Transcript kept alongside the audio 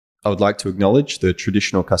I would like to acknowledge the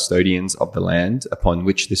traditional custodians of the land upon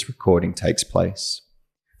which this recording takes place,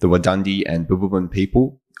 the Wadandi and Bububan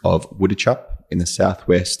people of Woodichup in the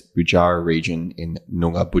southwest Bujara region in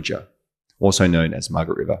Noongar Budja, also known as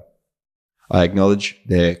Margaret River. I acknowledge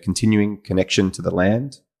their continuing connection to the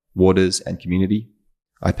land, waters, and community.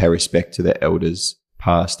 I pay respect to their elders,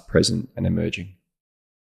 past, present, and emerging.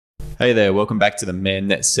 Hey there, welcome back to the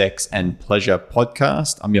Men, Sex and Pleasure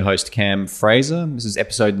podcast. I'm your host, Cam Fraser. This is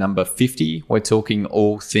episode number 50. We're talking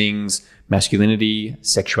all things masculinity,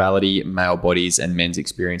 sexuality, male bodies, and men's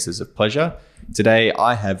experiences of pleasure. Today,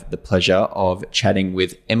 I have the pleasure of chatting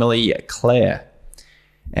with Emily Clare.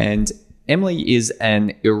 And Emily is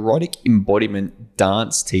an erotic embodiment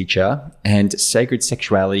dance teacher and sacred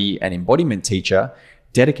sexuality and embodiment teacher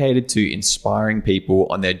dedicated to inspiring people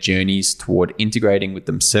on their journeys toward integrating with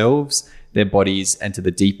themselves, their bodies, and to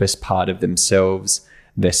the deepest part of themselves,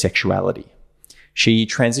 their sexuality. She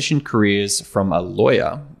transitioned careers from a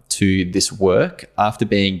lawyer to this work after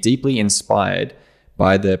being deeply inspired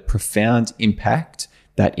by the profound impact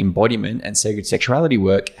that embodiment and sacred sexuality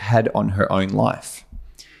work had on her own life.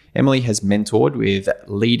 Emily has mentored with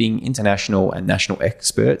leading international and national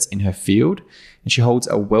experts in her field, and she holds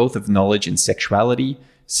a wealth of knowledge in sexuality,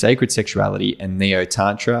 sacred sexuality, and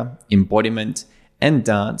neo-tantra, embodiment, and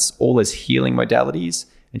dance, all as healing modalities,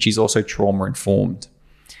 and she's also trauma-informed.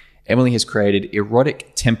 Emily has created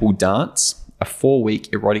Erotic Temple Dance, a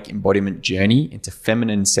 4-week erotic embodiment journey into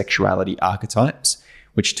feminine sexuality archetypes,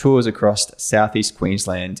 which tours across Southeast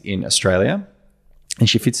Queensland in Australia, and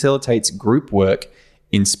she facilitates group work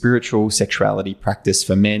in spiritual sexuality practice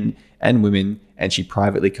for men and women, and she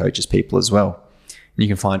privately coaches people as well. And you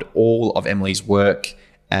can find all of Emily's work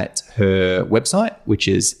at her website, which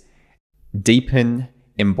is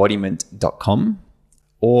deepenembodiment.com,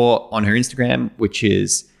 or on her Instagram, which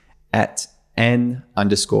is at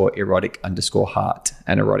an_erotic_heart,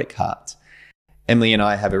 an erotic heart. Emily and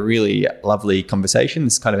I have a really lovely conversation.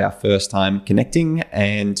 This is kind of our first time connecting,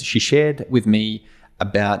 and she shared with me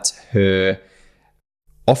about her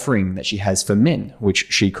offering that she has for men,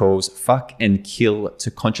 which she calls Fuck and Kill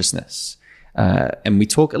to Consciousness. And we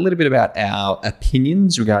talk a little bit about our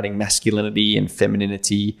opinions regarding masculinity and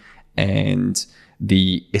femininity and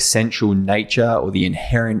the essential nature or the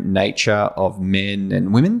inherent nature of men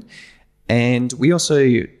and women. And we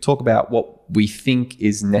also talk about what we think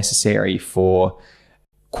is necessary for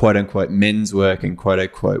quote unquote men's work and quote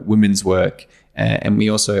unquote women's work. And we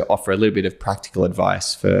also offer a little bit of practical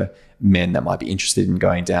advice for men that might be interested in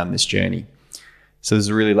going down this journey. So this is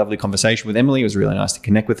a really lovely conversation with Emily. It was really nice to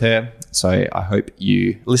connect with her. So I hope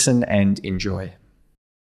you listen and enjoy.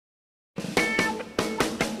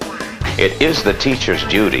 It is the teacher's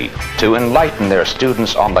duty to enlighten their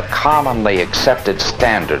students on the commonly accepted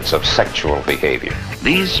standards of sexual behavior.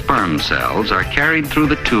 These sperm cells are carried through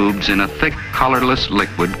the tubes in a thick, colorless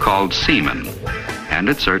liquid called semen, and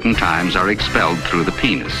at certain times are expelled through the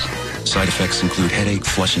penis. Side effects include headache,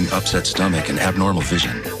 flushing, upset stomach, and abnormal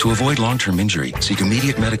vision. To avoid long-term injury, seek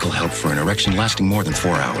immediate medical help for an erection lasting more than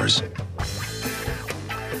 4 hours.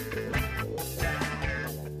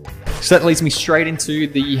 So that leads me straight into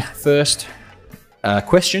the first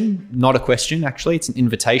question. Not a question, actually. It's an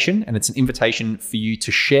invitation, and it's an invitation for you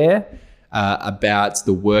to share about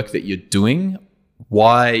the work that you're doing,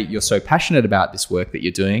 why you're so passionate about this work that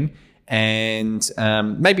you're doing, and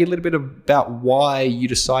maybe a little bit about why you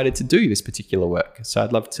decided to do this particular work. So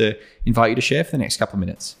I'd love to invite you to share for the next couple of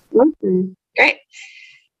minutes. Mm-hmm. Great.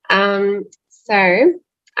 So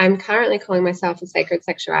I'm currently calling myself a sacred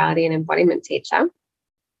sexuality and embodiment teacher.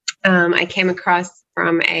 I came across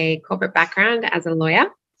from a corporate background as a lawyer,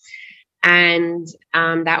 and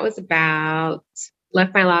that was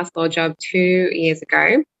left my last law job 2 years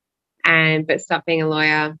ago, but stopped being a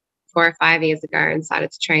lawyer 4 or 5 years ago and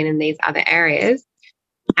started to train in these other areas.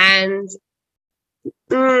 And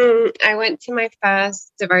I went to my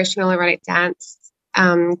first devotional erotic dance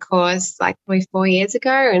course like probably 4 years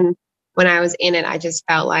ago. And when I was in it, I just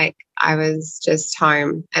felt like I was just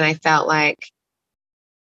home, and I felt like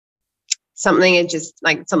something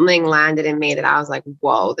landed in me that I was like,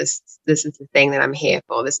 whoa, this is the thing that I'm here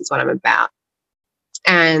for. This is what I'm about.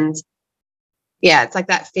 And yeah, it's like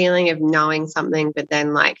that feeling of knowing something, but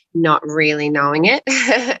then like not really knowing it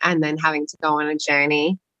and then having to go on a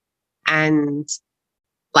journey and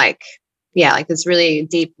like this really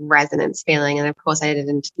deep resonance feeling. And of course I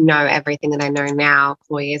didn't know everything that I know now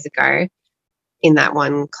 4 years ago in that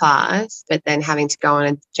one class, but then having to go on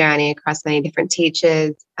a journey across many different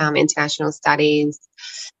teachers, international studies,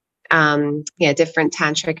 different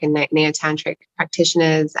tantric and neo-tantric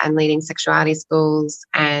practitioners and leading sexuality schools,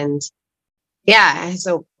 and yeah,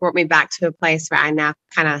 so brought me back to a place where I now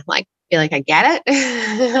kind of like feel like I get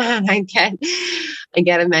it. I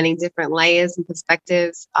get many different layers and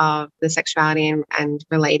perspectives of the sexuality and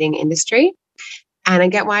relating industry, and I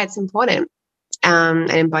get why it's important. And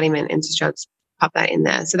embodiment, and just pop that in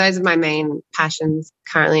there. So those are my main passions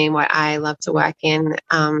currently, and what I love to work in.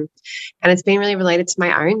 And it's been really related to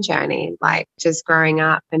my own journey, like just growing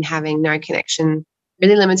up and having no connection,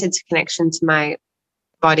 really limited to connection to my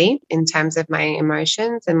body in terms of my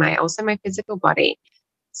emotions and also my physical body.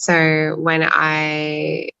 So when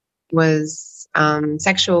I was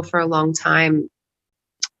sexual for a long time,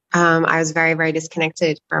 I was very, very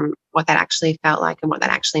disconnected from what that actually felt like and what that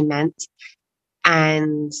actually meant,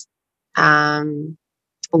 and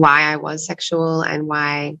why I was sexual, and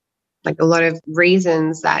why, like, a lot of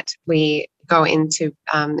reasons that we go into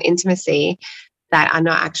intimacy that are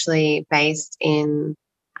not actually based in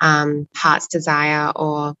heart's desire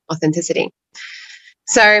or authenticity.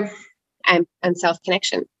 So, and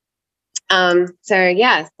self-connection. So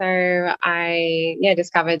I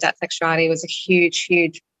discovered that sexuality was a huge,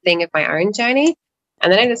 huge thing of my own journey.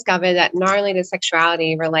 And then I discovered that not only does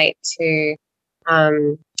sexuality relate to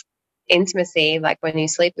intimacy, like when you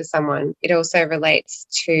sleep with someone, it also relates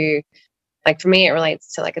to, like, for me, it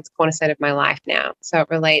relates to, like, it's a cornerstone of my life now. So it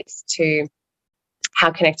relates to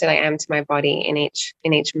how connected I am to my body in each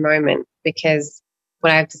moment, because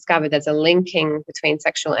what I've discovered, there's a linking between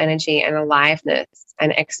sexual energy and aliveness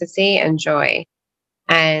and ecstasy and joy.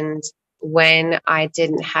 And when I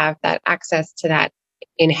didn't have that access to that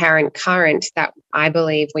inherent current that I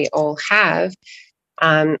believe we all have,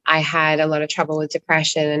 I had a lot of trouble with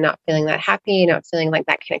depression and not feeling that happy, not feeling like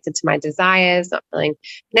that connected to my desires,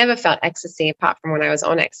 never felt ecstasy apart from when I was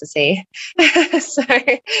on ecstasy. So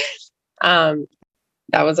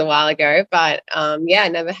that was a while ago, but I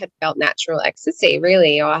never had felt natural ecstasy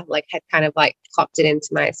really, or like had kind of like clocked it into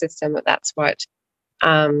my system that that's what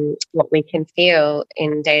we can feel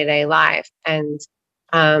in day-to-day life. And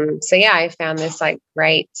I found this like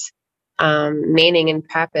great meaning and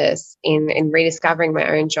purpose in rediscovering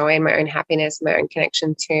my own joy and my own happiness, my own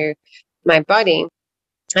connection to my body.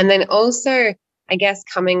 And then also, I guess,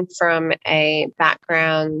 coming from a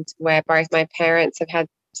background where both my parents have had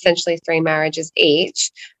essentially 3 marriages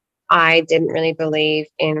each, I didn't really believe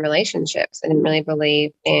in relationships. I didn't really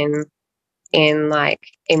believe in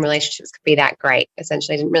relationships could be that great.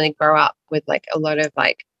 Essentially, I didn't really grow up with like a lot of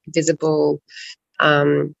like visible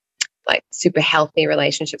like super healthy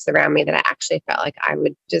relationships around me that I actually felt like I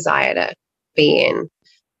would desire to be in.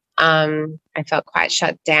 I felt quite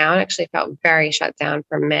shut down, actually felt very shut down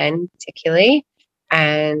from men particularly.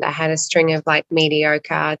 And I had a string of like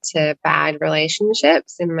mediocre to bad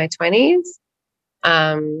relationships in my 20s.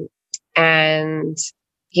 So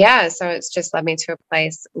it's just led me to a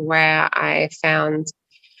place where I found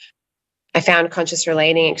conscious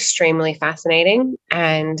relating extremely fascinating.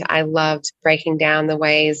 And I loved breaking down the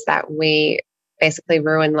ways that we basically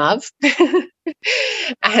ruin love.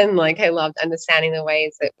 And like, I loved understanding the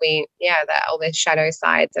ways that that all the shadow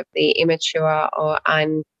sides of the immature or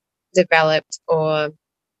undeveloped or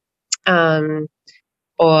not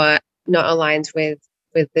aligned with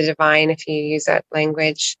the divine, if you use that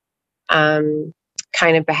language, kind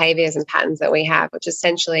of behaviors and patterns that we have, which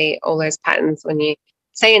essentially all those patterns, when you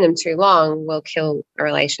stay in them too long, will kill a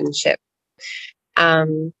relationship.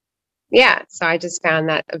 So I just found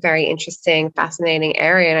that a very interesting, fascinating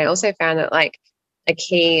area. And I also found that like a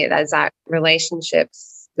key is that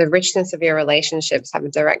relationships, the richness of your relationships have a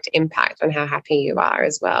direct impact on how happy you are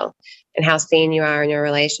as well. And how seen you are in your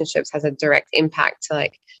relationships has a direct impact to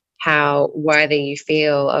like how worthy you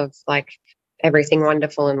feel of like everything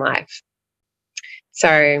wonderful in life.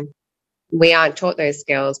 So we aren't taught those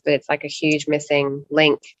skills, but it's like a huge missing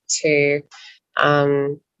link to.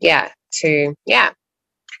 Yeah,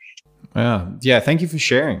 thank you for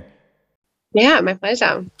sharing. Yeah, my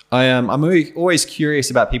pleasure. I'm always curious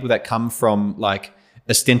about people that come from like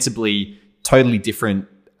ostensibly totally different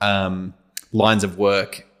lines of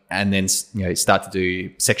work, and then start to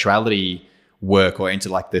do sexuality work or into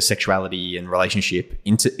like the sexuality and relationship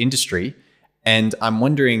industry. And I'm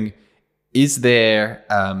wondering, is there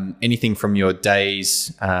anything from your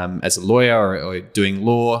days as a lawyer or doing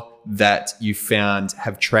law that you found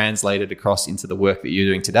have translated across into the work that you're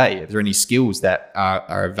doing today? Are there any skills that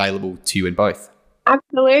are available to you in both?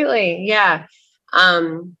 Absolutely, yeah.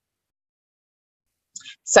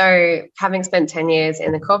 So having spent 10 years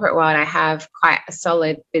in the corporate world, I have quite a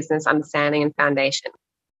solid business understanding and foundation.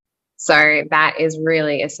 So that is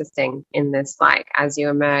really assisting in this, like, as you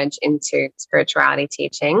emerge into spirituality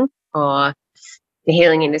teaching or the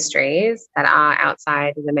healing industries that are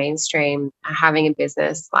outside of the mainstream are having a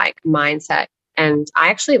business like mindset. And I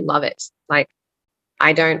actually love it. Like,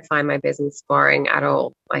 I don't find my business boring at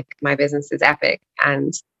all. Like, my business is epic.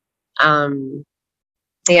 And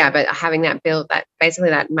but having that built, that basically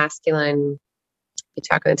that masculine, you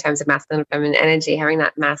talk in terms of masculine and feminine energy, having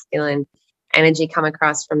that masculine energy come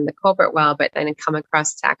across from the corporate world, but then come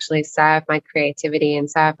across to actually serve my creativity and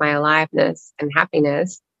serve my aliveness and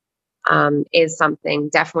happiness, is something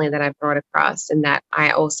definitely that I've brought across, and that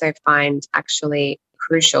I also find actually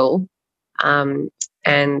crucial. I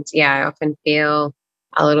often feel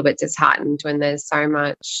a little bit disheartened when there's so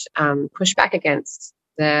much pushback against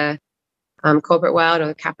the corporate world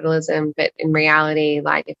or capitalism. But in reality,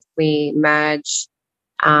 like, if we merge,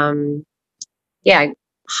 heart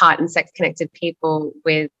and sex connected people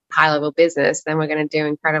with high level business, then we're going to do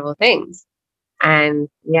incredible things. And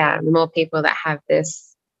the more people that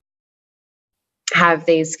have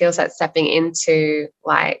these skill sets stepping into,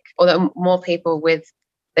 like, or the more people with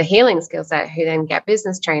the healing skill set who then get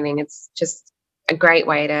business training, it's just a great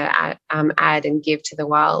way to add and give to the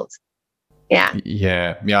world.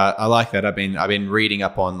 Yeah, I like that. I've been reading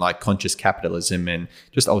up on like conscious capitalism and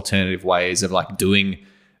just alternative ways of like doing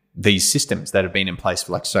these systems that have been in place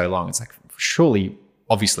for like so long. It's like, surely,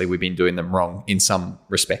 obviously, we've been doing them wrong in some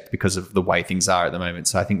respect because of the way things are at the moment.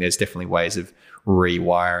 So I think there's definitely ways of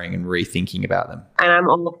rewiring and rethinking about them. And I'm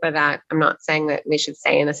all for that. I'm not saying that we should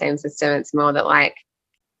stay in the same system. It's more that, like,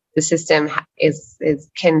 the system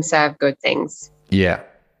can serve good things. Yeah.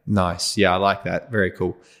 Nice. Yeah, I like that. Very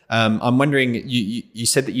cool. I'm wondering, you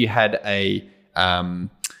said that you had a,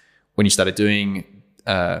 when you started doing,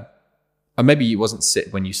 or maybe it wasn't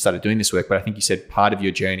set when you started doing this work, but I think you said part of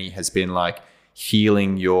your journey has been like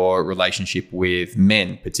healing your relationship with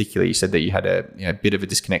men, particularly. You said that you had a bit of a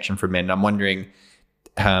disconnection from men. I'm wondering,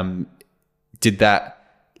 did that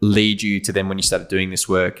lead you to then, when you started doing this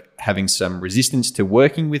work, having some resistance to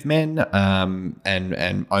working with men,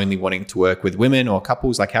 and only wanting to work with women or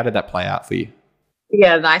couples? Like, how did that play out for you?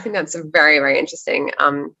 Yeah, I think that's a very, very interesting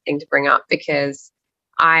thing to bring up, because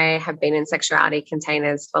I have been in sexuality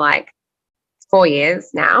containers for like 4 years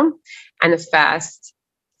now. And the first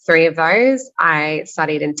 3 of those, I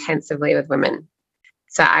studied intensively with women.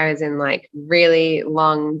 So I was in like really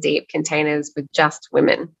long, deep containers with just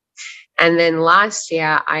women. And then last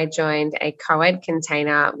year, I joined a co-ed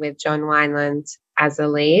container with John Wineland as a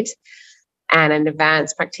lead, and an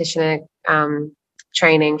advanced practitioner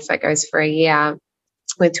training that goes for a year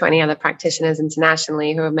with 20 other practitioners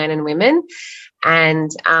internationally who are men and women.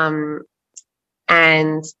 And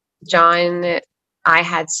John, I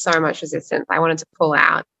had so much resistance. I wanted to pull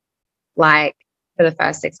out, like, for the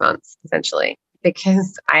first 6 months, essentially,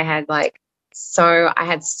 because I had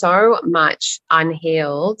so much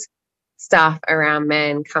unhealed stuff around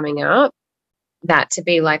men coming up, that to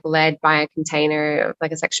be like led by a container,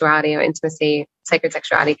 like a sexuality or intimacy, sacred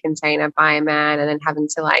sexuality container by a man, and then having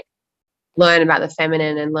to like learn about the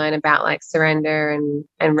feminine and learn about like surrender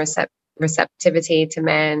and receptivity to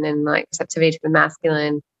men and like receptivity to the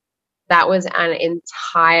masculine, that was an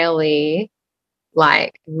entirely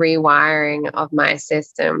like rewiring of my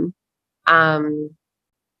system,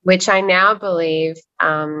 which I now believe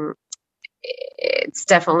it's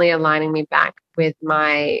definitely aligning me back with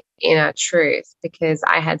my inner truth, because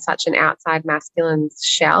I had such an outside masculine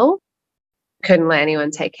shell, couldn't let anyone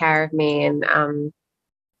take care of me, and and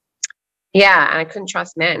I couldn't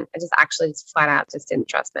trust men. I just flat out just didn't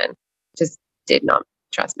trust men. Just did not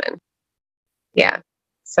trust men. Yeah.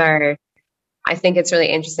 So I think it's really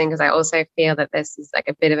interesting, because I also feel that this is like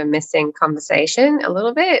a bit of a missing conversation a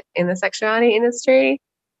little bit in the sexuality industry.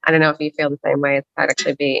 I don't know if you feel the same way. I'd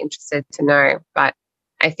actually be interested to know. But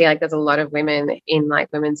I feel like there's a lot of women in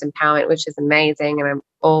like women's empowerment, which is amazing, and I'm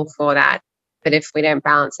all for that. But if we don't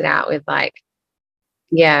balance it out with like,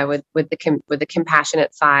 with the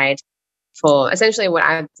compassionate side, for essentially what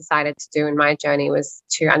I've decided to do in my journey was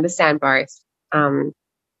to understand both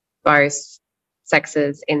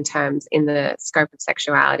sexes in the scope of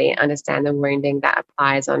sexuality, understand the wounding that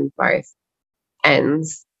applies on both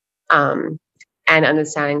ends, and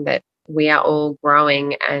understanding that we are all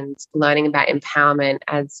growing and learning about empowerment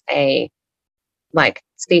as a like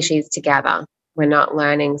species together. We're not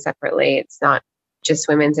learning separately. It's not just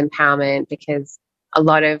women's empowerment, because a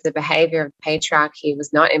lot of the behavior of patriarchy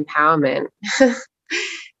was not empowerment.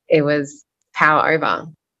 It was power over.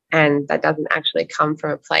 And that doesn't actually come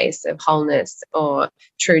from a place of wholeness or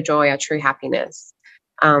true joy or true happiness.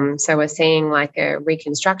 So we're seeing like a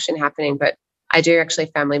reconstruction happening, but I do actually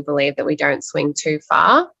firmly believe that we don't swing too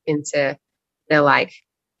far into the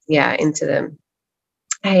into the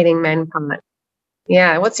hating men part.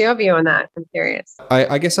 Yeah. What's your view on that? I'm curious.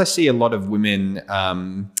 I guess I see a lot of women.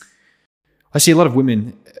 I see a lot of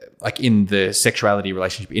women like in the sexuality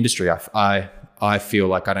relationship industry. I feel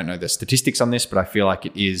like, I don't know the statistics on this, but I feel like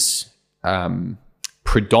it is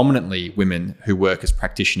predominantly women who work as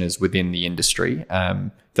practitioners within the industry.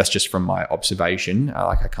 That's just from my observation.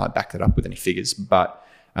 Like I can't back that up with any figures, but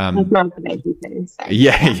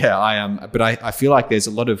yeah, I am. But I feel like there's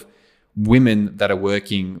a lot of women that are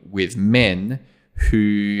working with men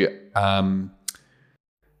who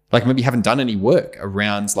like maybe haven't done any work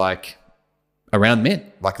around men.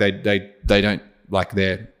 Like they don't like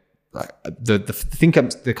their like the thing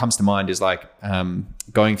that comes to mind is like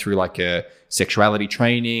going through like a sexuality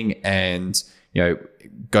training and, you know,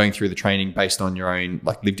 going through the training based on your own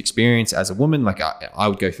like lived experience as a woman. Like I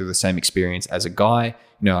would go through the same experience as a guy.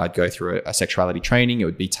 You know, I'd go through a sexuality training. It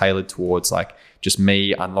would be tailored towards like just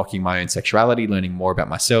me unlocking my own sexuality, learning more about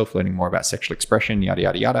myself, learning more about sexual expression, yada,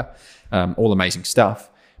 yada, yada. All amazing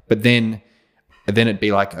stuff. But then it'd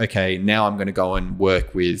be like, okay, now I'm going to go and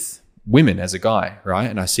work with women as a guy, right?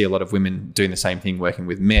 And I see a lot of women doing the same thing, working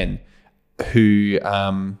with men who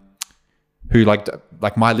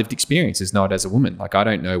like my lived experience is not as a woman. Like I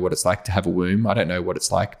don't know what it's like to have a womb. I don't know what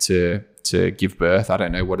it's like to give birth. I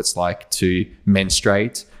don't know what it's like to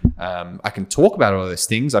menstruate. I can talk about all those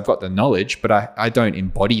things. I've got the knowledge, but I don't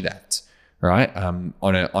embody that, right? On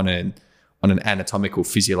an anatomical,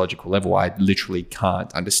 physiological level, I literally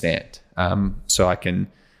can't understand. So I can,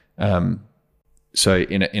 so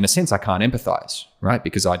in a sense, I can't empathize, right?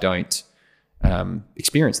 Because I don't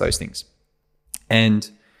experience those things. And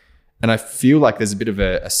I feel like there's a bit of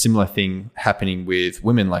a similar thing happening with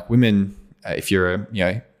women. Like women, if you're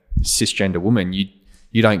a cisgender woman,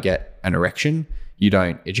 you don't get an erection, you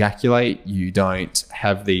don't ejaculate, you don't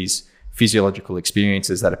have these physiological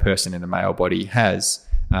experiences that a person in a male body has.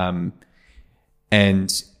 And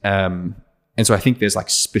so I think there's like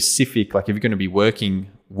specific, like if you're going to be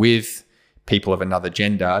working with people of another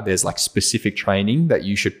gender, there's like specific training that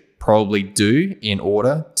you should probably do in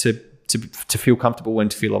order to feel comfortable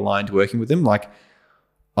and to feel aligned working with them. Like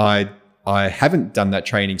I haven't done that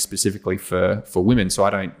training specifically for women. So I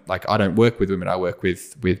don't work with women. I work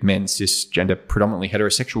with men, cisgender, predominantly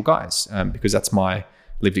heterosexual guys, because that's my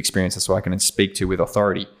lived experience. That's what I can speak to with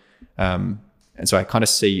authority. And so I kind of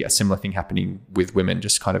see a similar thing happening with women,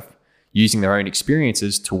 just kind of using their own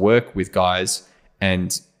experiences to work with guys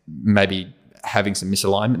and maybe having some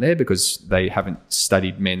misalignment there because they haven't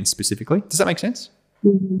studied men specifically. Does that make sense?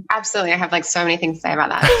 Mm-hmm. Absolutely. I have like so many things to say about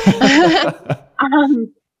that.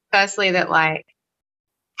 Firstly, that like,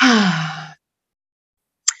 well,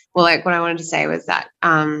 like what I wanted to say was that,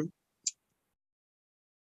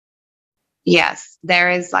 yes, there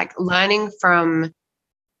is like learning from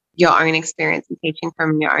your own experience and teaching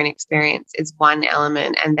from your own experience is one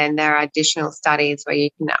element. And then there are additional studies where you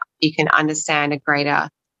can understand a greater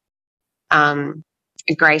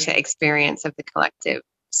experience of the collective.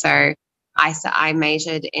 So I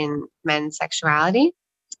majored in men's sexuality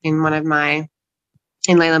in Layla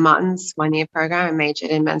Martin's 1-year program. I majored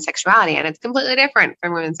in men's sexuality, and it's completely different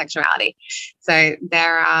from women's sexuality. So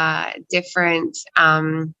there are different,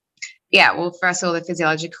 well, first of all, the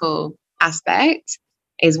physiological aspect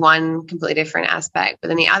is one completely different aspect. But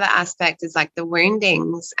then the other aspect is like the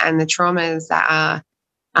woundings and the traumas that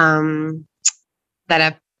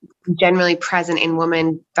are generally present in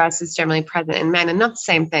women versus generally present in men are not the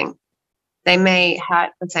same thing. They may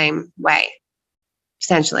hurt the same way,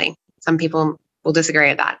 potentially. Some people will disagree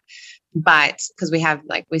with that. But because we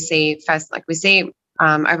see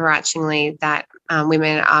overarchingly that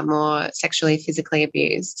women are more sexually, physically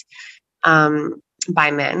abused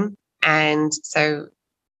by men. And so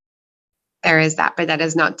there is that, but that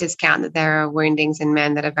does not discount that there are woundings in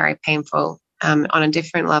men that are very painful on a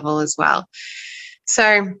different level as well.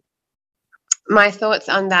 So my thoughts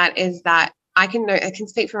on that is that I can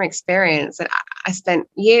speak from experience that I spent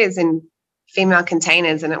years in female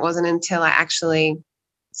containers, and it wasn't until I actually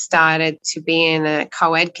started to be in a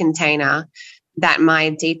co-ed container that my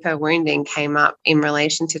deeper wounding came up in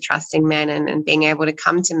relation to trusting men and being able to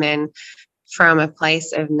come to men from a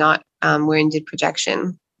place of not wounded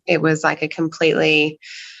projection. It was like a completely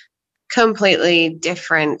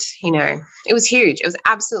different, it was huge. It was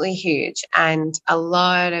absolutely huge. And a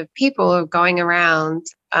lot of people are going around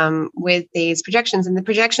with these projections, and the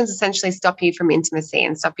projections essentially stop you from intimacy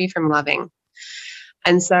and stop you from loving.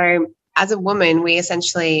 And so as a woman, we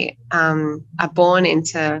essentially are born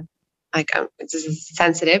into this is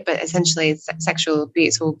sensitive, but essentially sexual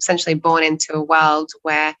abuse. We're essentially born into a world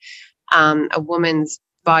where a woman's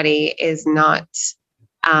body is not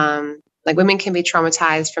like women can be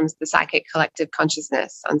traumatized from the psychic collective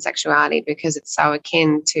consciousness on sexuality because it's so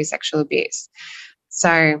akin to sexual abuse. So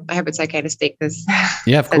I hope it's okay to speak this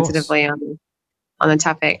sensitively on the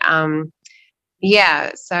topic.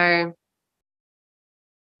 Yeah, so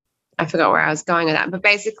I forgot where I was going with that, but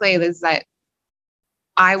basically there's like,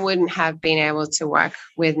 I wouldn't have been able to work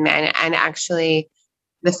with men, and actually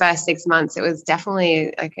the first 6 months, it was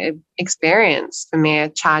definitely like an experience for me. I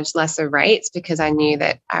charged lesser rates because I knew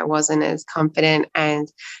that I wasn't as confident and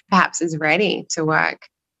perhaps as ready to work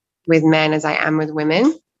with men as I am with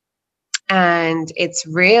women. And it's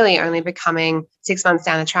really only becoming 6 months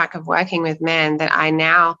down the track of working with men that I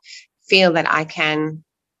now feel that I can,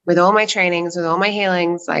 with all my trainings, with all my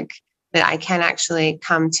healings, like that I can actually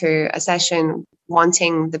come to a session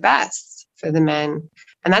wanting the best for the men.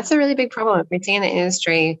 And that's a really big problem. We see in the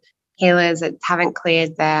industry healers that haven't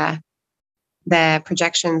cleared their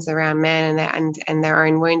projections around men and their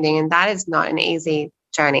own wounding. And that is not an easy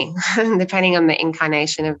journey, depending on the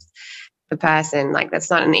incarnation of the person. Like, that's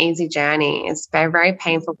not an easy journey. It's very, very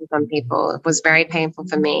painful for some people. It was very painful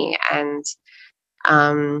for me. And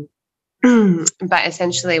but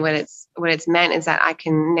essentially what it's meant is that I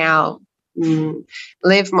can now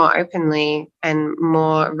live more openly and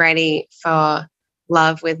more ready for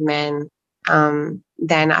love with men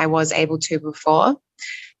than I was able to before.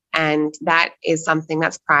 And that is something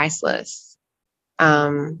that's priceless.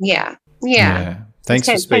 Yeah. Thanks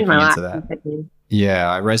for speaking into that. Yeah,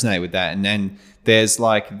 I resonate with that. And then there's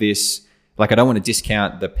like this, like, I don't want to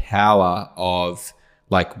discount the power of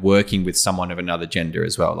like working with someone of another gender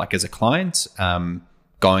as well. Like as a client,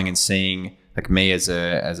 going and seeing, like me as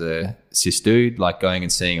a cis dude, like going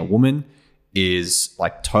and seeing a woman is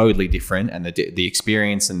like totally different. And the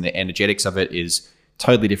experience and the energetics of it is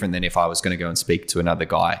totally different than if I was going to go and speak to another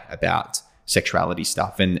guy about sexuality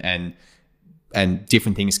stuff, and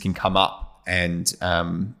different things can come up, and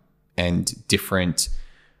different,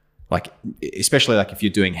 like, especially like if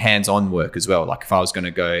you're doing hands-on work as well. Like if I was going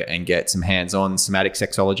to go and get some hands-on somatic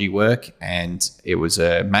sexology work and it was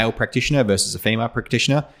a male practitioner versus a female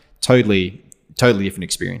practitioner, totally different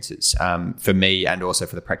experiences for me and also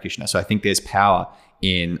for the practitioner. So I think there's power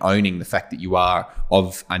in owning the fact that you are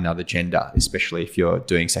of another gender, especially if you're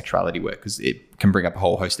doing sexuality work, because it can bring up a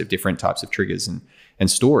whole host of different types of triggers and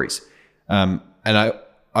stories. And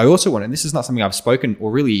I also want, and this is not something I've spoken or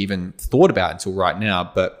really even thought about until right now,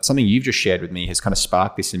 but something you've just shared with me has kind of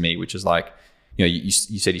sparked this in me, which is like, you know, you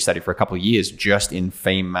said you studied for a couple of years just in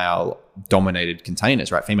female dominated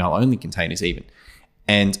containers, right? Female only containers even.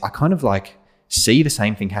 And I kind of like see the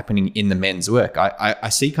same thing happening in the men's work. I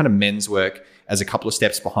see kind of men's work as a couple of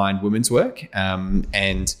steps behind women's work. And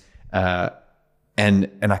I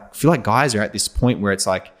feel like guys are at this point where it's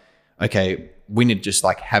like, okay, we need to just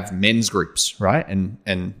like have men's groups, right?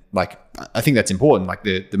 And like, I think that's important. Like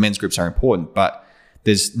the men's groups are important, but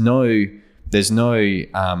there's no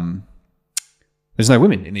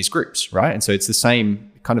women in these groups, right? And so it's the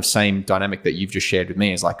same dynamic that you've just shared with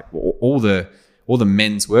me. Is like all the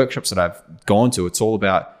men's workshops that I've gone to, it's all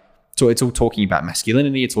talking about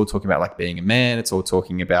masculinity. It's all talking about like being a man. It's all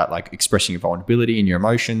talking about like expressing your vulnerability and your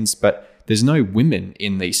emotions, but there's no women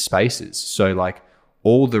in these spaces. So like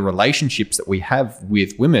all the relationships that we have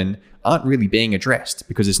with women aren't really being addressed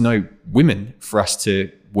because there's no women for us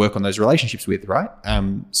to work on those relationships with, right?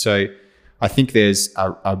 So I think there's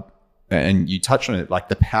and you touched on it, like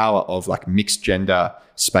the power of like mixed gender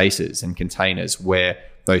spaces and containers where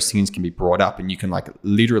those things can be brought up, and you can like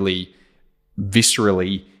literally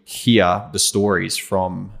viscerally hear the stories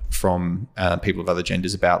from people of other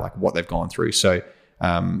genders about like what they've gone through. So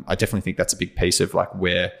I definitely think that's a big piece of like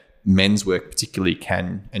where men's work particularly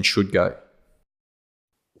can and should go.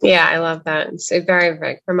 Yeah, I love that. So very,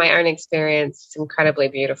 very, from my own experience, it's incredibly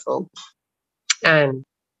beautiful. And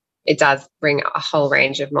it does bring a whole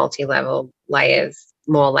range of multi-level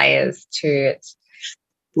more layers to it.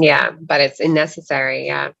 Yeah, but it's necessary.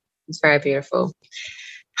 Yeah, it's very beautiful.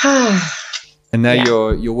 And now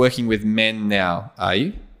you're working with men now, are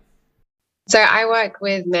you? So I work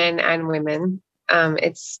with men and women.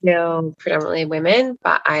 It's still predominantly women,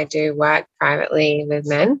 but I do work privately with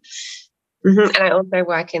men. And I also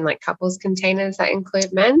work in like couples containers that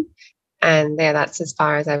include men. And that's as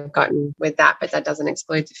far as I've gotten with that, but that doesn't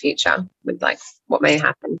exclude the future with like what may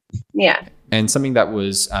happen. Yeah. And something that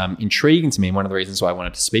was intriguing to me, and one of the reasons why I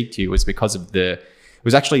wanted to speak to you was because of it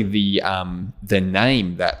was actually the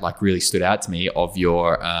name that like really stood out to me of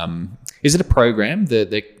your, is it a program?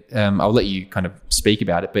 I'll let you kind of speak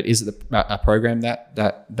about it, but is it a program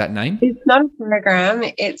that name? It's not a program.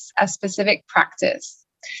 It's a specific practice.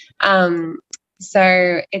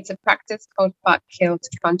 So it's a practice called Fuck Kill to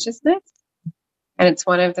Consciousness. And it's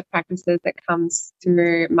one of the practices that comes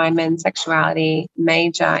through my men's sexuality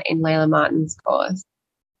major in Layla Martin's course.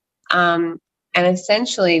 And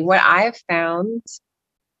essentially what I've found,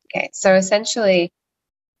 so essentially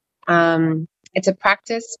it's a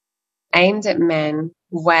practice aimed at men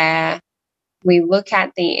where we look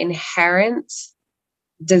at the inherent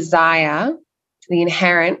desire, the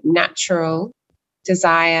inherent natural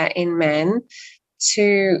desire in men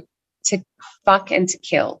to fuck and to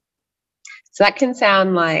kill. So that can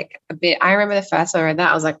sound like a bit, I remember the first time I read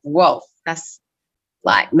that, I was like, whoa, that's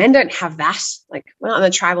like, men don't have that. Like, we're not in the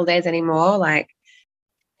tribal days anymore. Like,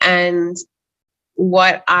 and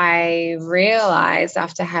what I realized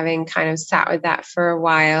after having kind of sat with that for a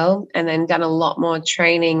while and then done a lot more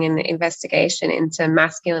training and investigation into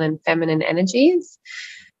masculine and feminine energies,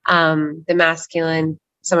 the masculine,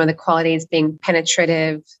 some of the qualities being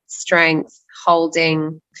penetrative, strength,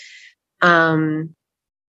 holding,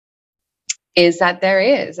 is that there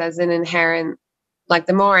is as an inherent, like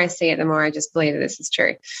the more I see it, the more I just believe that this is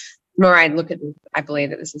true. The more I look at it, I believe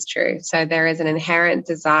that this is true. So there is an inherent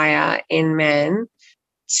desire in men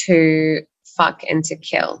to fuck and to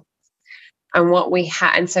kill. And what we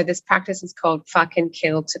have, and so this practice is called fuck and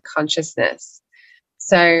kill to consciousness.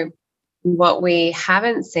 So what we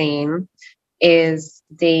haven't seen is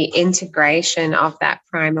the integration of that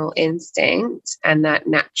primal instinct and that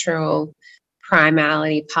natural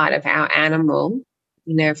primality part of our animal.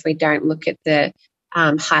 You know, if we don't look at the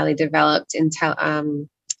highly developed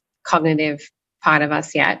cognitive part of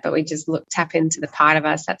us yet, but we just tap into the part of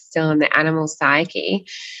us that's still in the animal psyche,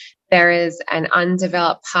 there is an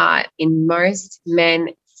undeveloped part in most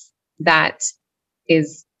men that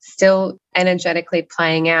is still energetically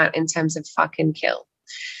playing out in terms of fuck and kill.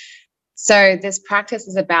 So this practice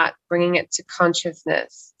is about bringing it to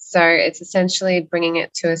consciousness. So it's essentially bringing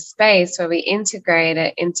it to a space where we integrate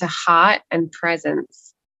it into heart and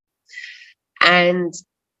presence. And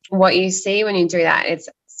what you see when you do that, it's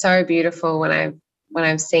so beautiful when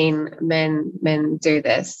I've seen men do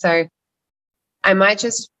this. So I might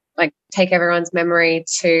just like take everyone's memory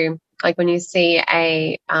to like when you see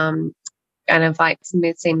a kind of like some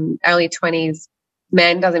early 20s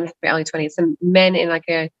men, doesn't have to be early 20s, some men in like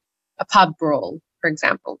a pub brawl, for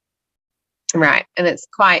example. Right. And it's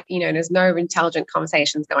quite, you know, there's no intelligent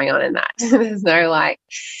conversations going on in that. There's no like,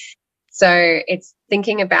 so it's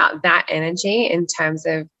thinking about that energy in terms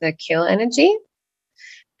of the kill energy.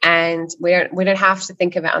 And we don't have to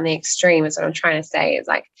think of it on the extreme, is what I'm trying to say. Is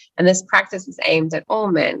like, and this practice is aimed at all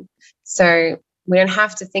men. So we don't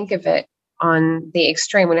have to think of it on the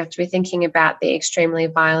extreme. We don't have to be thinking about the extremely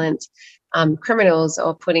violent criminals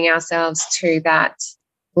or putting ourselves to that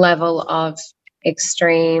level of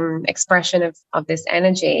extreme expression of this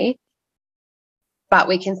energy. But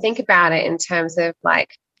we can think about it in terms of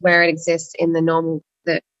like where it exists in the normal,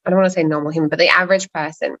 I don't want to say normal human, but the average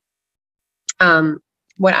person.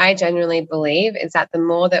 What I genuinely believe is that the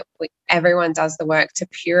more that everyone does the work to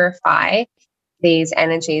purify these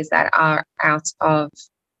energies that are out of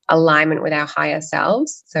alignment with our higher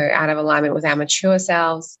selves, so out of alignment with our mature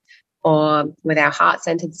selves or with our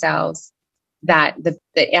heart-centered selves, that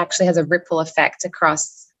it actually has a ripple effect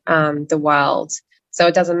across the world. So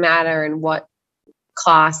it doesn't matter in what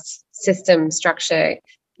class, system, structure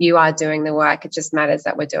you are doing the work. It just matters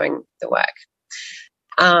that we're doing the work.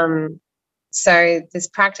 So this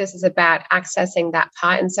practice is about accessing that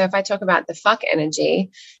part. And so if I talk about the fuck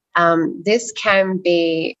energy, this can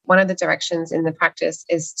be one of the directions in the practice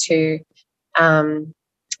is to,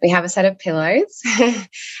 we have a set of pillows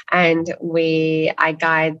and I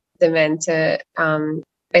guide the men to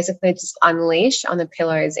basically just unleash on the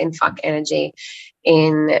pillows in fuck energy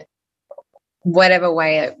in whatever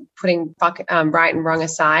way, putting fuck right and wrong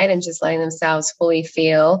aside and just letting themselves fully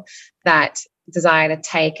feel that desire to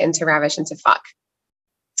take and to ravish and to fuck.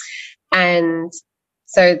 And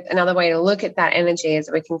so another way to look at that energy is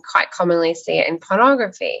we can quite commonly see it in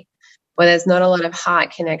pornography, where there's not a lot of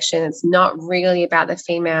heart connection. It's not really about the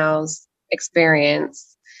female's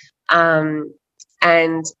experience.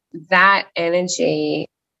 And that energy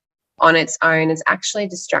on its own is actually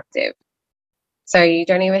destructive. So you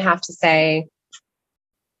don't even have to say,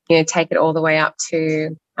 you know, take it all the way up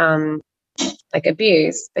to like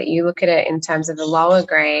abuse, but you look at it in terms of the lower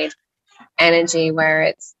grade energy where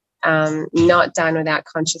it's not done without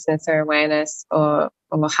consciousness or awareness or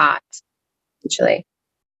heart, actually.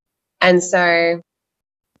 And so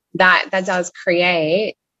that does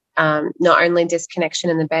create not only disconnection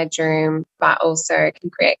in the bedroom, but also can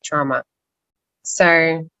create trauma.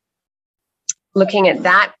 So looking at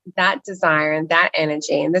that desire and that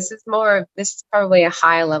energy, and this is probably a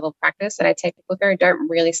higher level practice that I take people through. I don't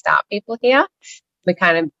really start people here. we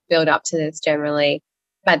kind of build up to this generally.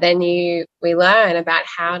 But then we learn about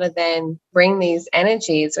how to then bring these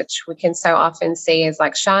energies, which we can so often see as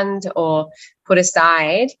like shunned or put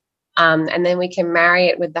aside, and then we can marry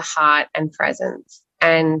it with the heart and presence.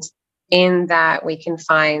 And in that, we can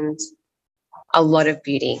find a lot of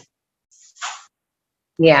beauty.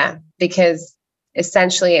 Yeah, because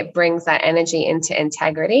essentially it brings that energy into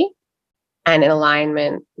integrity and in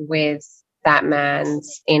alignment with that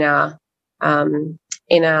man's inner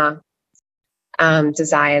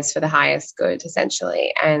desires for the highest good,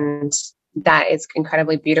 essentially. And that is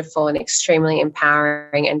incredibly beautiful and extremely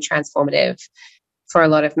empowering and transformative for a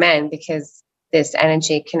lot of men, because this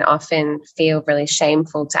energy can often feel really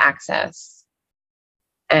shameful to access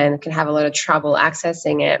and can have a lot of trouble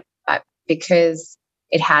accessing it. But because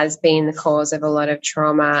it has been the cause of a lot of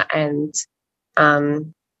trauma and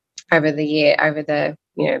over the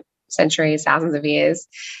centuries, thousands of years,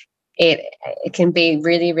 it can be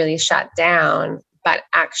really, really shut down. But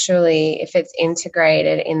actually, if it's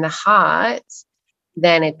integrated in the heart,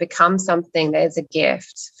 then it becomes something that is a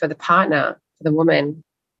gift for the partner, for the woman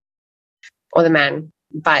or the man.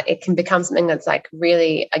 But it can become something that's like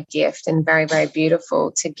really a gift and very, very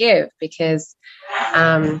beautiful to give, because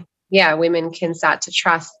women can start to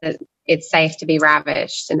trust that it's safe to be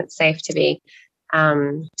ravished and it's safe to be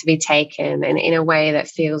taken, and in a way that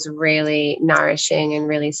feels really nourishing and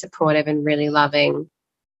really supportive and really loving.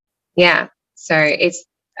 Yeah. So I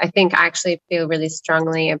think I actually feel really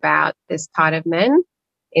strongly about this part of men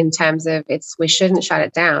in terms of we shouldn't shut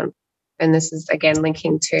it down. And this is again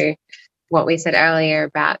linking to what we said earlier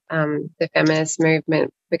about the feminist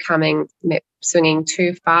movement swinging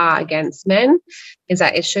too far against men, is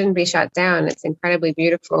that it shouldn't be shut down. It's incredibly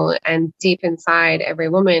beautiful. And deep inside every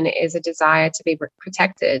woman is a desire to be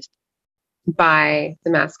protected by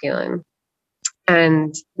the masculine.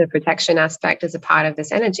 And the protection aspect is a part of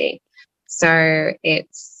this energy. So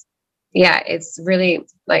it's really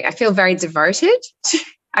like, I feel very devoted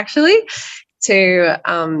actually to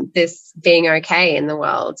this being okay in the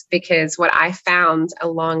world, because what I found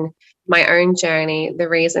along my own journey, the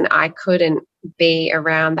reason I couldn't be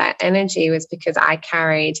around that energy was because I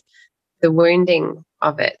carried the wounding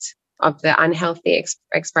of it, of the unhealthy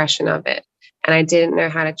expression of it. And I didn't know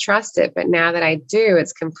how to trust it. But now that I do,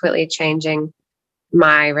 it's completely changing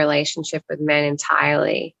my relationship with men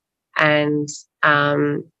entirely. And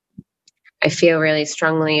I feel really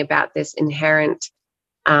strongly about this inherent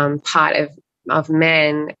part of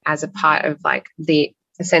men as a part of like the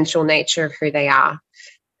essential nature of who they are,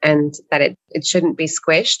 and that it shouldn't be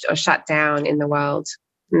squished or shut down in the world.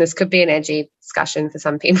 And this could be an edgy discussion for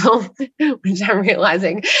some people, which I'm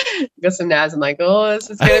realizing. I've got some nerves. I'm like, oh, this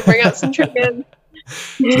is going to bring up some triggers.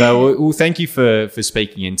 No, well, thank you for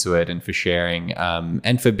speaking into it and for sharing,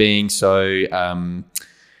 and for being so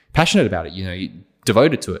passionate about it.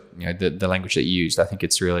 Devoted to it. The language that you used. I think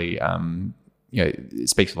it's really, it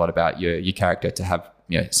speaks a lot about your character to have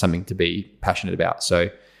something to be passionate about. So,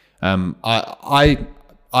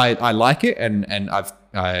 I like it, and I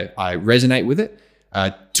resonate with it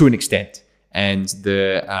to an extent. And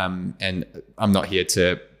and I'm not here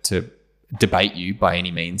to debate you by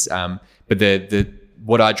any means. But the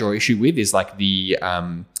what I draw issue with is like the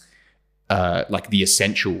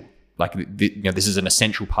essential, this is an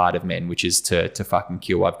essential part of men, which is to fucking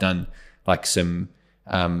kill. I've done like some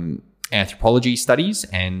anthropology studies,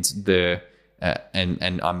 and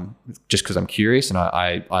and I'm just because I'm curious, and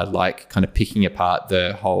I like kind of picking apart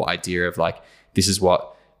the whole idea of like, this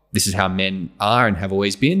is how men are and have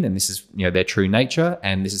always been, and this is their true nature,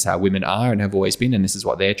 and this is how women are and have always been, and this is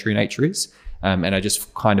what their true nature is. And I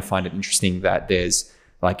just kind of find it interesting that there's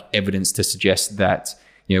like evidence to suggest that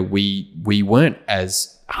we weren't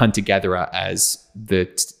as hunter-gatherer as the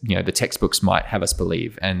textbooks might have us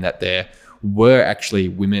believe, and that there were actually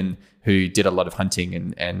women who did a lot of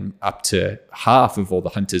hunting, and up to half of all the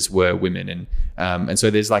hunters were women, and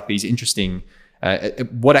so there's like these interesting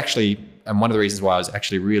and one of the reasons why I was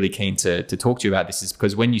actually really keen to talk to you about this is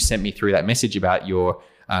because when you sent me through that message about your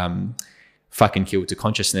fucking Kill to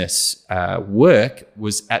Consciousness work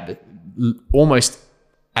was almost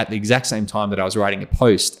at the exact same time that I was writing a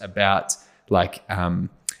post about like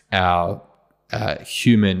our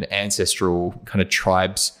human ancestral kind of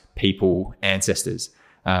tribes, people, ancestors,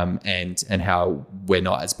 and how we're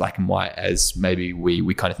not as black and white as maybe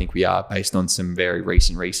we kind of think we are based on some very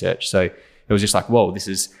recent research. So it was just like, whoa, this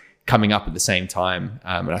is coming up at the same time,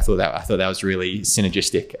 and I thought that was really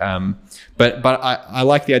synergistic. But I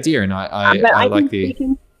like the idea, and I like the.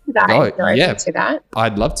 To that.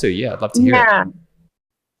 I'd love to. Yeah, I'd love to hear it.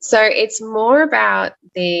 So it's more about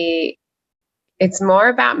it's more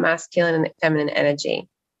about masculine and feminine energy.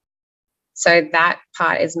 So that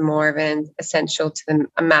part is more of an essential to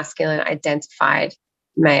a masculine identified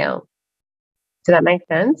male. Does that make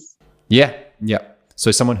sense? Yeah. So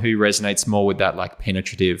someone who resonates more with that like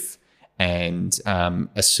penetrative and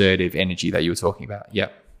assertive energy that you were talking about. Yeah.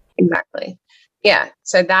 Exactly. Yeah.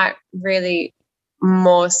 So that really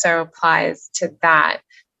more so applies to that.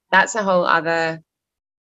 That's a whole other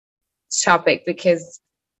topic because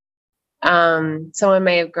someone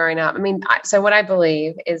may have grown up. I mean, so what I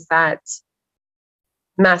believe is that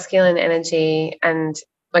masculine energy, and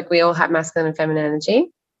like we all have masculine and feminine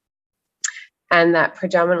energy, and that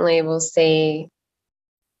predominantly we'll see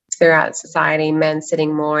throughout society men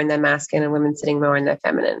sitting more in their masculine and women sitting more in their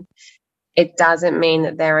feminine. It doesn't mean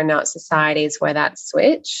that there are not societies where that's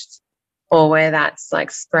switched or where that's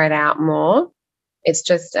like spread out more. It's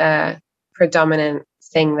just a predominant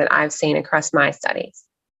thing that I've seen across my studies.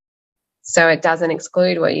 So it doesn't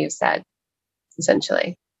exclude what you've said,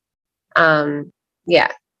 essentially.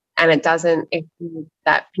 Yeah. And it doesn't exclude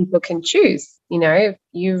that people can choose. You know, if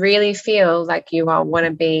you really feel like you all want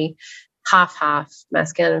to be half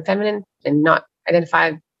masculine and feminine and not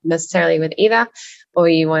identify necessarily with either, or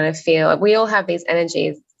you want to feel, we all have these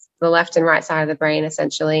energies, the left and right side of the brain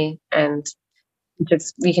essentially, and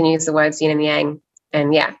just we can use the words yin and yang.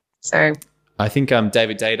 And yeah, so I think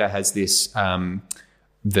David Data has this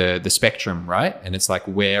the spectrum, right? And it's like,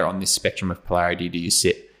 where on this spectrum of polarity do you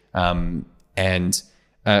sit? And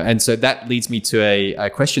so that leads me to a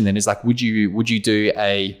question then, is like, would you do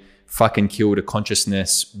a fucking kill to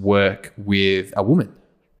consciousness work with a woman?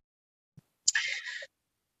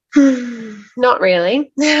 Not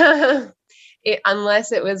really.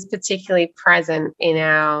 Unless it was particularly present in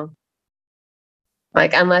our,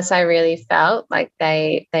 like, unless I really felt like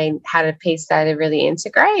they had a piece that I really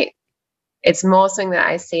integrate. It's more something that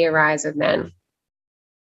I see arise with men.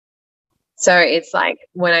 So it's like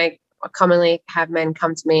when I commonly have men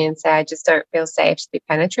come to me and say, I just don't feel safe to be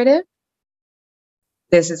penetrative,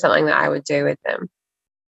 this is something that I would do with them.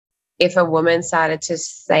 If a woman started to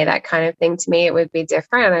say that kind of thing to me, it would be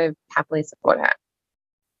different, and I would happily support her.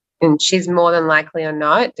 And she's more than likely or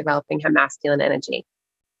not developing her masculine energy.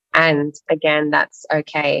 And again, that's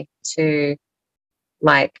okay to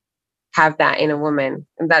like have that in a woman.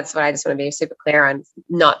 And that's what I just want to be super clear on.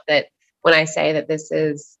 Not that when I say that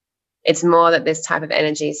it's more that this type of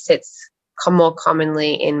energy sits more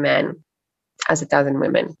commonly in men as it does in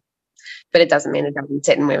women. But it doesn't mean it doesn't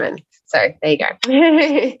sit in women. So there you go.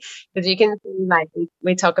 Because you can see, like,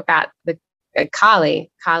 we talk about the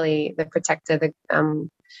Kali, the protector, the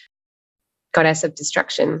goddess of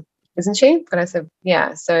destruction, isn't she? Goddess of,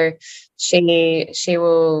 yeah. So she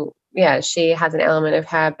will, yeah, she has an element of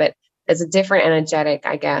her, but there's a different energetic,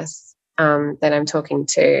 I guess, that I'm talking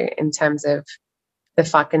to in terms of the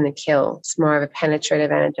fuck and the kill. It's more of a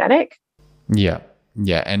penetrative energetic. Yeah.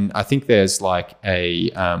 And I think there's like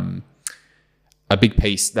a big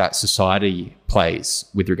piece that society plays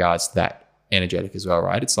with regards to that energetic as well,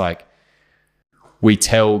 right? It's like we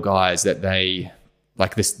tell guys that they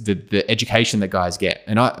like this, the education that guys get.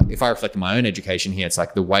 And if I reflect on my own education here, it's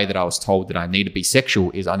like the way that I was told that I need to be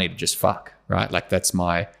sexual is I need to just fuck, right? Like that's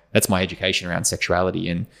my education around sexuality.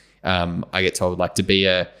 And I get told like to be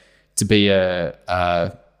a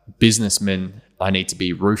businessman, I need to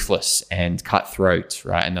be ruthless and cutthroat,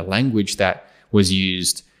 right? And the language that was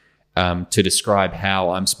used to describe how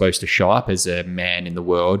I'm supposed to show up as a man in the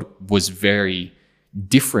world was very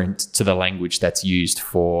different to the language that's used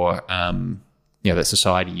for, that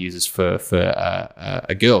society uses for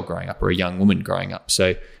a girl growing up or a young woman growing up.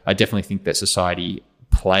 So I definitely think that society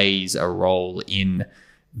plays a role in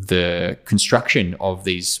the construction of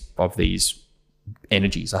these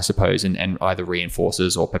energies, I suppose, and either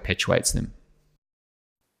reinforces or perpetuates them.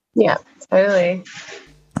 Yeah, totally.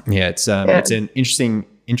 Yeah, it's an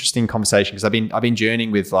interesting conversation, because I've been journeying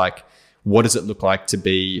with like, what does it look like to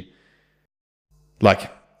be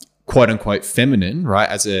like quote unquote feminine, right?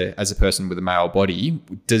 As a person with a male body,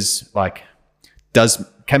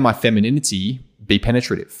 can my femininity be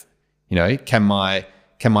penetrative? You know, can my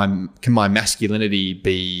masculinity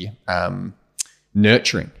be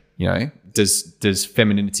nurturing? You know, does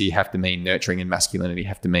femininity have to mean nurturing and masculinity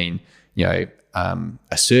have to mean,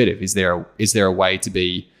 assertive? Is there a way to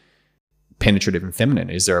be penetrative and feminine?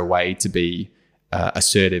 Is there a way to be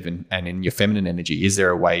assertive and in your feminine energy? Is there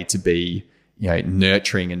a way to be,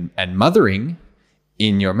 nurturing and mothering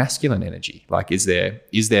in your masculine energy? Like, is there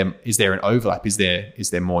an overlap? Is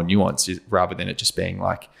there more nuance rather than it just being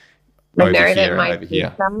like over here and over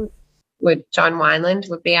here? John Wineland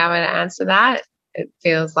would be able to answer that. It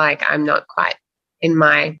feels like I'm not quite in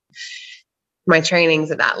my my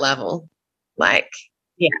trainings at that level. Like,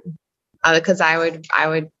 yeah, because I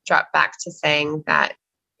would drop back to saying that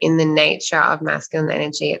in the nature of masculine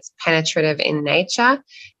energy, it's penetrative in nature,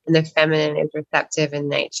 and the feminine is receptive in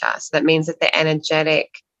nature. So that means that the energetic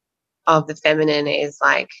of the feminine is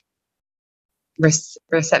like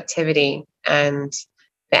receptivity, and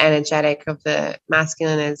the energetic of the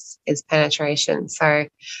masculine is penetration. So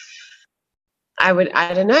I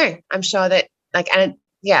don't know. I'm sure that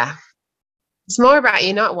yeah, it's more about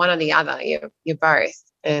you're not one or the other. You're both,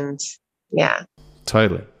 and yeah.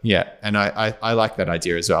 Totally. Yeah. And I like that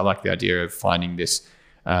idea as well. I like the idea of finding this,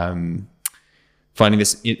 the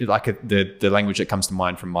language that comes to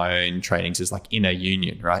mind from my own trainings is like inner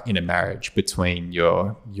union, right? Inner marriage between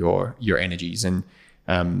your energies. And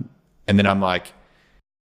then I'm like,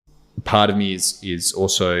 part of me is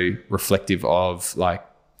also reflective of like,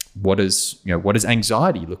 what does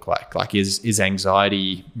anxiety look like? Like, is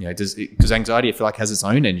anxiety, because anxiety, I feel like, has its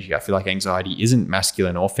own energy. I feel like anxiety isn't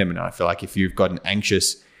masculine or feminine. I feel like if you've got an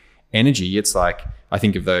anxious energy, it's like, I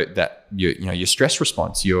think of that your stress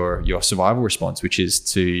response, your survival response, which is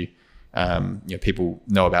to, people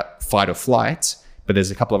know about fight or flight, but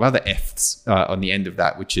there's a couple of other F's on the end of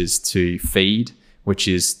that, which is to feed, which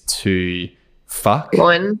is to fuck.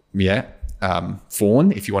 Fawn. Yeah.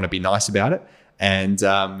 Fawn, if you want to be nice about it. And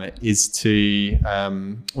is to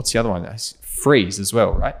what's the other one? Freeze as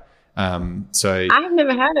well, right? So I've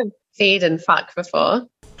never heard of feed and fuck before.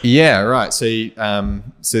 Yeah, right. So you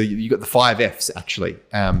got the 5 Fs actually,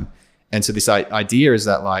 and so this idea is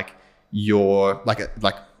that like you're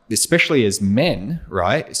like especially as men,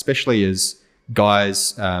 right? Especially as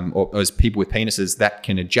guys or as people with penises that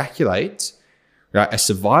can ejaculate, right? A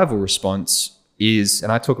survival response is,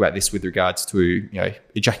 and I talk about this with regards to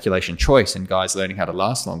ejaculation choice and guys learning how to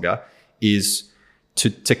last longer, is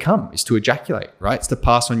to come, is to ejaculate, right? It's to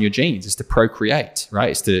pass on your genes, is to procreate, right?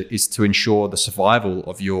 Is to ensure the survival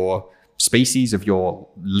of your species, of your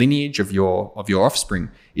lineage, of your offspring,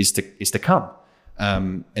 is to come.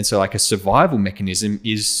 And so like a survival mechanism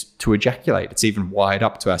is to ejaculate. It's even wired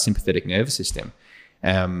up to our sympathetic nervous system.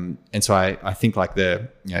 And so I think like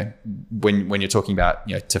when you're talking about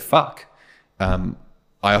to fuck,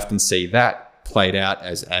 I often see that played out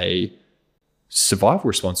as a survival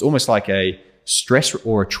response, almost like a stress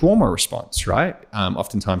or a trauma response, right?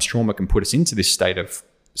 Oftentimes trauma can put us into this state of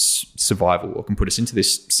survival, or can put us into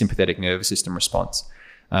this sympathetic nervous system response.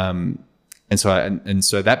 And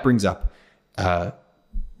so that brings up, I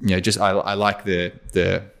like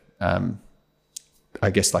the I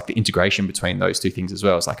guess like the integration between those two things as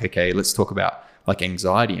well. It's like, okay, let's talk about like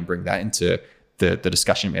anxiety and bring that into the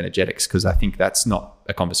discussion of energetics, because I think that's not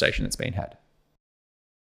a conversation that's been had.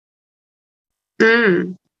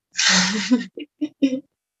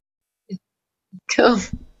 Cool.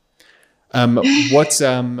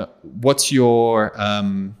 What's your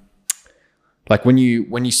like when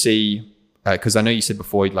you see, because I know you said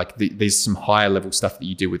before like there's some higher level stuff that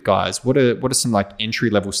you do with guys. What are some like entry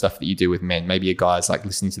level stuff that you do with men? Maybe a guy's like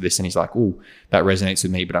listening to this and he's like, oh, that resonates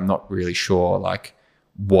with me, but I'm not really sure like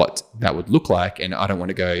what that would look like, and I don't want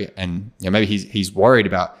to go and maybe he's worried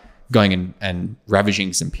about going and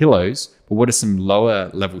ravaging some pillows, but what does some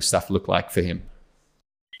lower level stuff look like for him?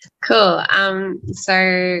 Cool.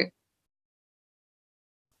 So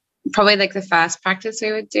probably like the first practice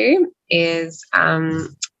we would do is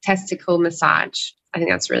testicle massage. I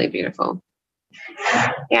think that's really beautiful.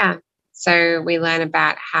 Yeah. So we learn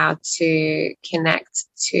about how to connect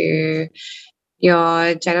to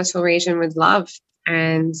your genital region with love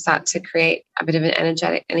and start to create a bit of an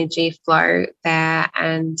energy flow there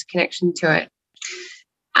and connection to it.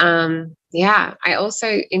 Yeah, I also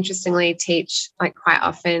interestingly teach like quite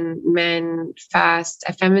often men first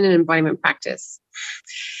a feminine embodiment practice,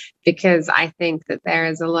 because I think that there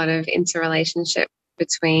is a lot of interrelationship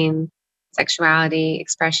between sexuality,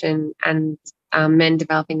 expression, and men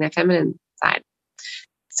developing their feminine side.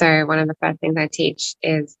 So one of the first things I teach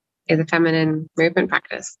is a feminine movement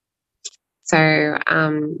practice. So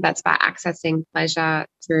that's about accessing pleasure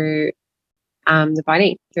through the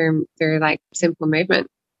body, through like simple movement.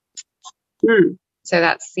 So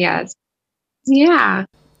that's, yeah.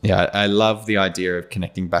 Yeah, I love the idea of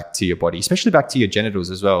connecting back to your body, especially back to your genitals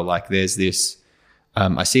as well. Like there's this,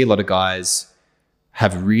 I see a lot of guys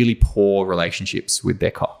have really poor relationships with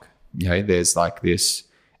their cock. There's like this,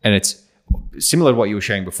 and it's similar to what you were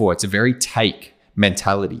sharing before. It's a very take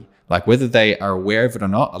mentality. Like whether they are aware of it or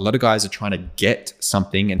not, a lot of guys are trying to get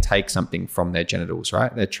something and take something from their genitals,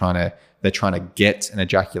 right? They're trying to get an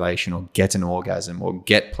ejaculation or get an orgasm or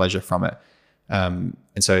get pleasure from it. And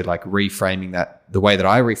so like reframing that, the way that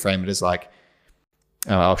I reframe it is like,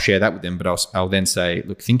 I'll share that with them, but I'll then say,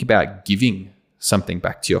 look, think about giving something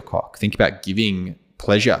back to your cock. Think about giving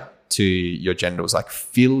pleasure to your genitals. Like,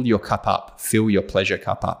 fill your cup up, fill your pleasure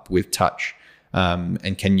cup up with touch.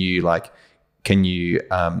 And can you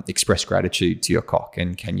express gratitude to your cock,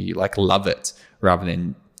 and can you like love it rather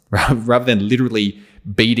than literally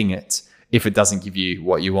beating it if it doesn't give you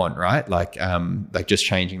what you want, right? Like just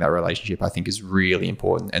changing that relationship, I think, is really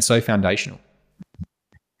important and so foundational.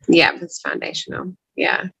 Yeah, it's foundational.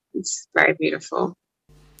 Yeah, it's very beautiful.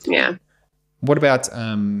 Yeah. What about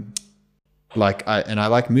I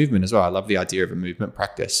like movement as well. I love the idea of a movement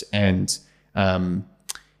practice. And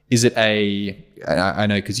is it I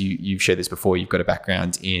know because you've shared this before, you've got a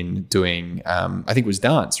background in doing, I think it was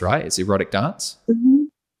dance, right? It's erotic dance. Mm-hmm.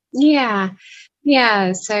 Yeah.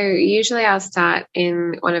 Yeah. So usually I'll start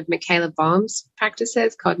in one of Michaela Baum's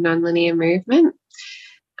practices called nonlinear movement.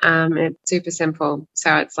 It's super simple.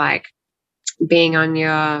 So it's like being on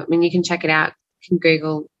you can check it out. You can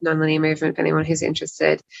Google nonlinear movement for anyone who's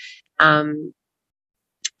interested. And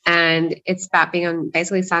it's about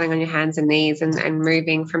basically starting on your hands and knees and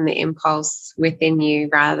moving from the impulse within you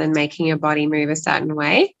rather than making your body move a certain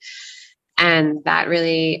way. And that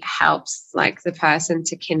really helps like the person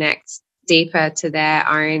to connect deeper to their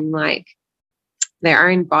own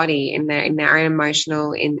body in their own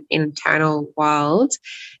emotional internal world,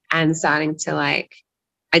 and starting to like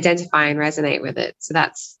identify and resonate with it. So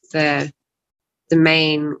that's the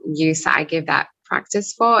main use that I give that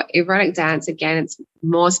practice for. Erotic dance, again, it's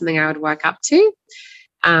more something I would work up to,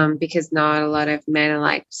 because not a lot of men are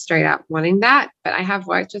like straight up wanting that, but I have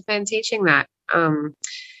worked with men teaching that,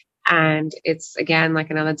 and it's again like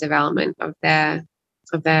another development of their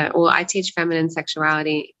I teach feminine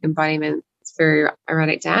sexuality embodiment through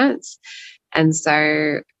erotic dance, and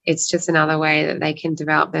so it's just another way that they can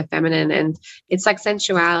develop their feminine. And it's like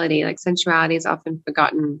sensuality is often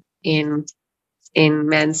forgotten in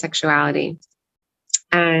men's sexuality.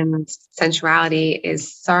 And sensuality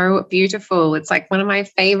is so beautiful. It's like one of my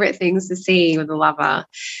favorite things to see with a lover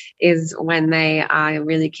is when they are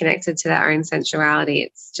really connected to their own sensuality.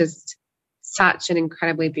 It's just such an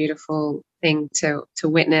incredibly beautiful thing to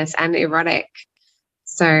witness, and erotic.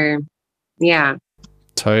 So, yeah.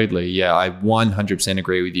 Totally. Yeah, I 100%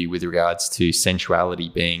 agree with you with regards to sensuality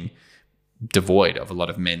being devoid of a lot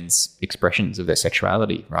of men's expressions of their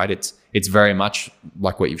sexuality, right? It's very much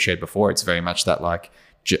like what you've shared before. It's very much that like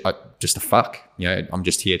just a fuck, I'm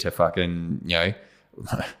just here to fucking, the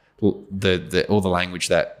all the language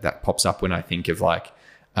that pops up when I think of like,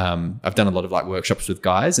 I've done a lot of like workshops with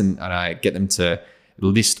guys, and I get them to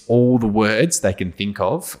list all the words they can think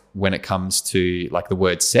of when it comes to like the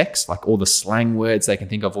word sex, like all the slang words they can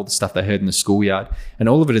think of, all the stuff they heard in the schoolyard, and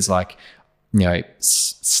all of it is like,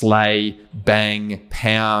 slay, bang,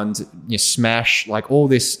 pound, smash, like all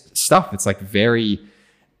this stuff. It's like very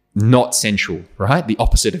not sensual, right? The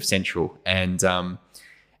opposite of sensual. And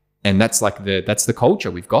that's like that's the culture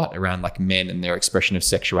we've got around like men and their expression of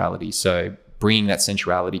sexuality. So bringing that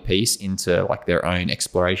sensuality piece into like their own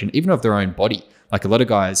exploration, even of their own body. Like a lot of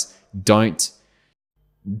guys don't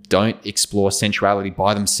explore sensuality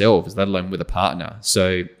by themselves, let alone with a partner.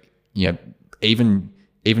 So, even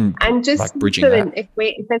and just like bridging so that. If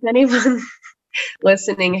there's anyone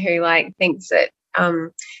listening who like thinks that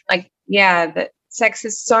that sex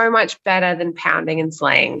is so much better than pounding and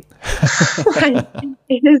slaying,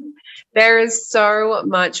 there is so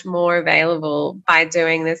much more available by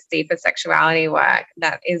doing this deeper sexuality work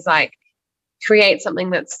that is like create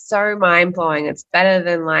something that's so mind-blowing. It's better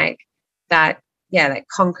than like that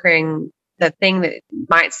conquering the thing that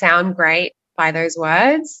might sound great by those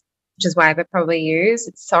words, which is why they're probably used.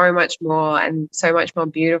 It's so much more and so much more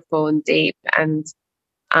beautiful and deep. And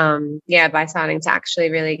by starting to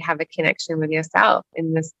actually really have a connection with yourself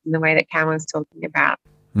in the way that Cam was talking about.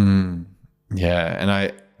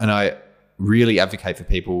 Yeah. And I really advocate for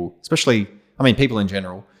people, especially, people in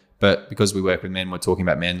general, but because we work with men, we're talking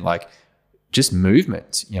about men, like just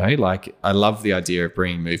movement, like I love the idea of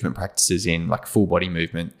bringing movement practices in, like full body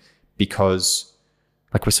movement, because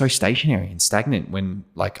like we're so stationary and stagnant when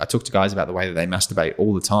like I talk to guys about the way that they masturbate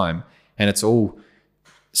all the time, and it's all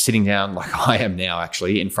sitting down like I am now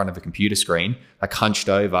actually in front of a computer screen, like hunched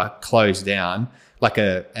over, closed down, like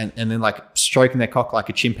and then like stroking their cock like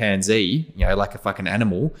a chimpanzee, like a fucking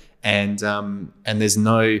animal. And there's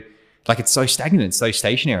no, like, it's so stagnant, it's so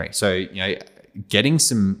stationary. So, getting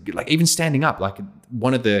some, like even standing up, like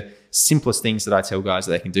one of the simplest things that I tell guys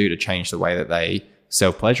that they can do to change the way that they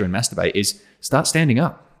self-pleasure and masturbate is start standing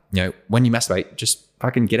up. When you masturbate, just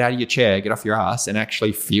fucking get out of your chair, get off your ass and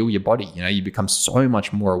actually feel your body. You become so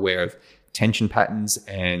much more aware of tension patterns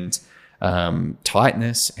and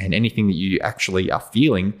tightness and anything that you actually are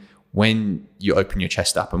feeling when you open your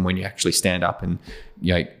chest up and when you actually stand up and,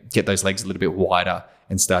 you know, get those legs a little bit wider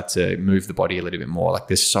and start to move the body a little bit more. Like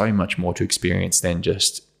there's so much more to experience than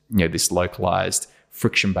just, you know, this localized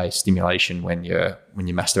friction-based stimulation when you're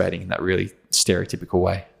masturbating in that really stereotypical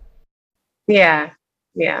way. Yeah.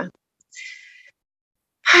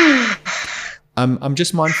 I'm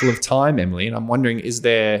just mindful of time, Emily, and I'm wondering, is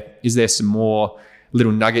there some more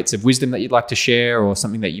little nuggets of wisdom that you'd like to share, or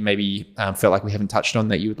something that you maybe felt like we haven't touched on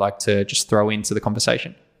that you would like to just throw into the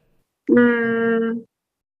conversation?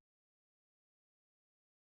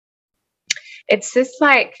 It's just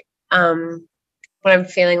like what I'm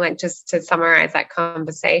feeling like, just to summarize that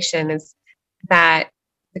conversation, is that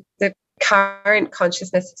the current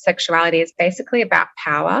consciousness of sexuality is basically about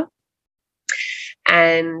power.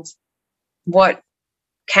 And what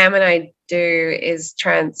Cam and I do is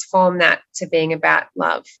transform that to being about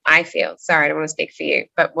love. I feel, sorry, I don't want to speak for you,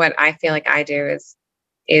 but what I feel like I do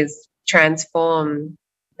is transform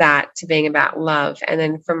that to being about love. And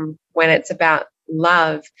then from when it's about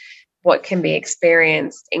love, what can be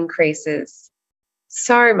experienced increases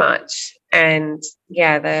so much. And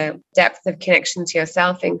yeah, the depth of connection to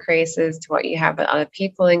yourself increases, to what you have with other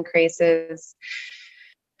people increases.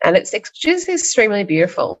 And it's just extremely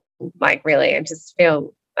beautiful. Like, really, I just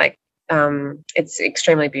feel like it's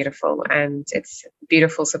extremely beautiful, and it's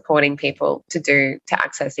beautiful supporting people to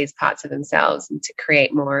access these parts of themselves and to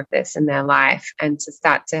create more of this in their life, and to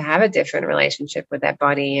start to have a different relationship with their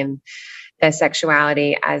body and their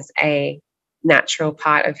sexuality as a natural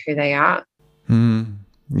part of who they are.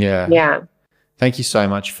 Yeah. Thank you so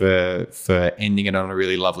much for ending it on a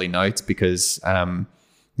really lovely note, because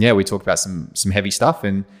we talked about some heavy stuff,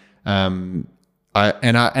 and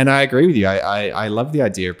I agree with you. I love the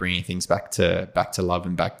idea of bringing things back to love,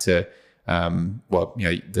 and back to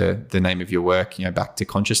the name of your work, back to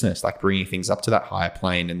consciousness, like bringing things up to that higher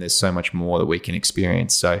plane. And there's so much more that we can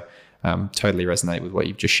experience. So totally resonate with what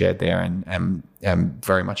you've just shared there, and am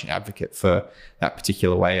very much an advocate for that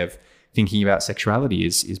particular way of thinking about sexuality,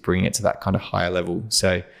 is bringing it to that kind of higher level.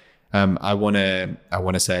 So I want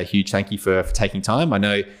to say a huge thank you for taking time. I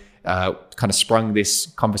know kind of sprung this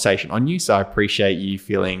conversation on you, so I appreciate you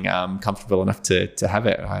feeling comfortable enough to have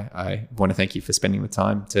it. I want to thank you for spending the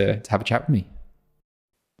time to have a chat with me.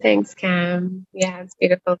 Thanks, Cam. Yeah, it's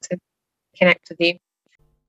beautiful to connect with you.